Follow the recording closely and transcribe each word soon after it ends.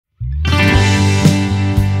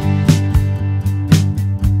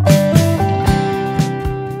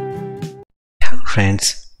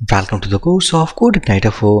Friends, welcome to the course of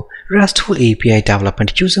CodeIgniter for RESTful API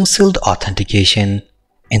development using sealed authentication.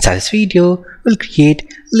 Inside this video, we'll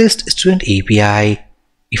create list student API.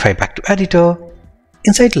 If I back to editor,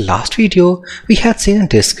 inside the last video, we had seen and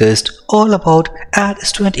discussed all about add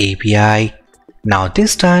student API. Now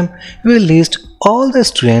this time, we will list all the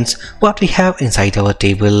students what we have inside our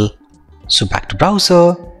table. So back to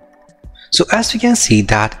browser. So as we can see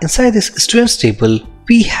that inside this students table,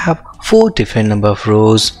 we have 4 different number of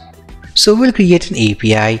rows. So we'll create an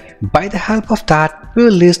API. By the help of that, we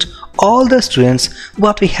will list all the students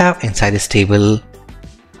what we have inside this table.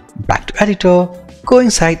 Back to editor, go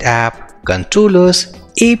inside app, controllers,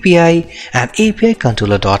 API and API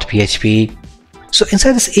controller.php. So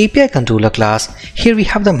inside this API controller class, here we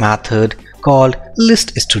have the method called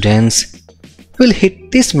list students. We'll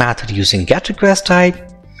hit this method using getRequestType.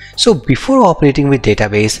 So before operating with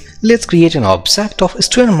database, let's create an object of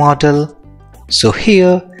student model. So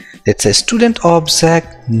here, let's say student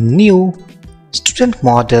object, new student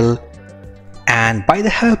model, and by the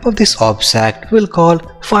help of this object, we'll call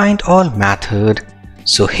findAll method.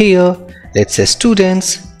 So here, let's say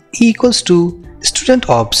students equals to student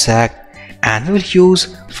object, and we'll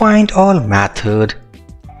use findAll method.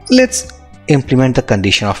 Let's implement the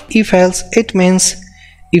condition of if-else. It means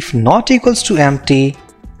if not equals to empty.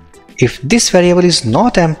 If this variable is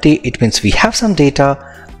not empty, it means we have some data,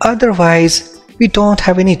 otherwise we don't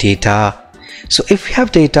have any data. So if we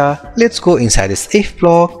have data, let's go inside this if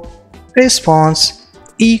block, response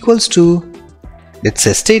equals to, let's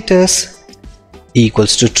say status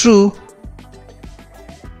equals to true,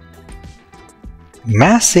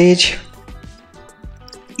 message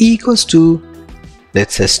equals to,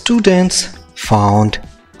 let's say students found,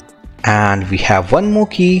 and we have one more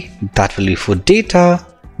key that will be for data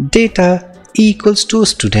equals to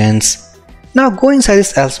students. Now go inside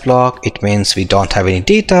this else block, it means we don't have any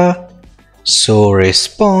data. So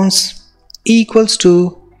response equals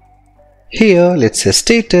to, here let's say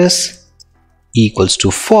status equals to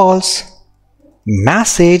false,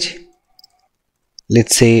 message,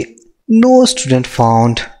 let's say no student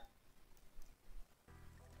found,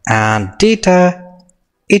 and data,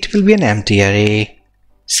 it will be an empty array.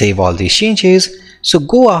 Save all these changes. So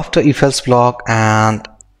go after if-else block and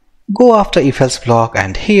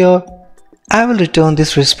here I will return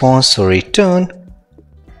this response. So return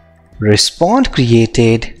respond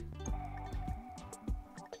created,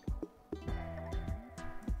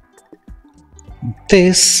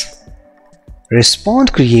 this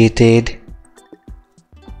respond created,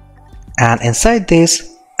 and inside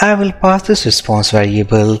this I will pass this response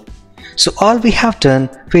variable. So all we have done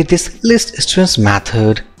with this list students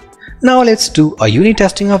method. Now let's do a unit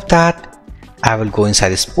testing of that. I will go inside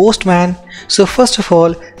this Postman. So first of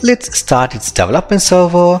all, let's start its development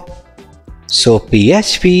server. So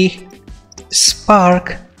PHP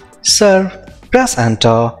Spark serve, press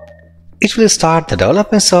enter. It will start the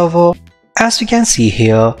development server. As we can see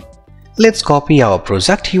here, let's copy our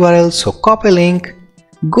project URL. So copy link,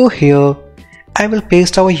 go here. I will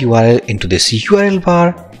paste our URL into this URL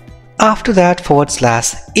bar. After that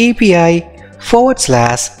 /API/,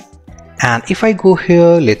 and if I go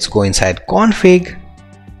here, let's go inside config.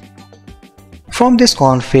 From this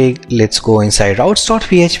config, let's go inside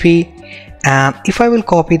routes.php, and if I will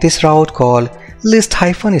copy this route called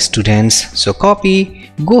list-students, so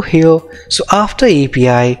copy, go here. So after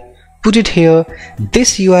API, put it here.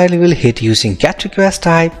 This URL will hit using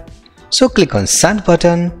getRequestType. So click on send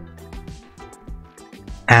button.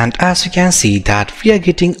 And as you can see that we are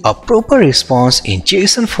getting a proper response in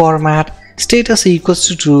JSON format, status equals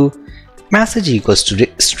to true, message equals to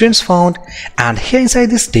students found, and here inside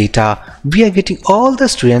this data, we are getting all the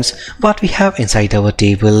students what we have inside our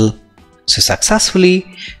table. So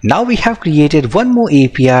successfully, now we have created one more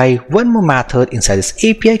API, one more method inside this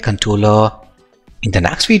API controller. In the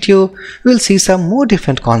next video, we will see some more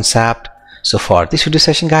different concept. So for this video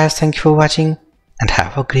session guys, thank you for watching and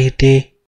have a great day.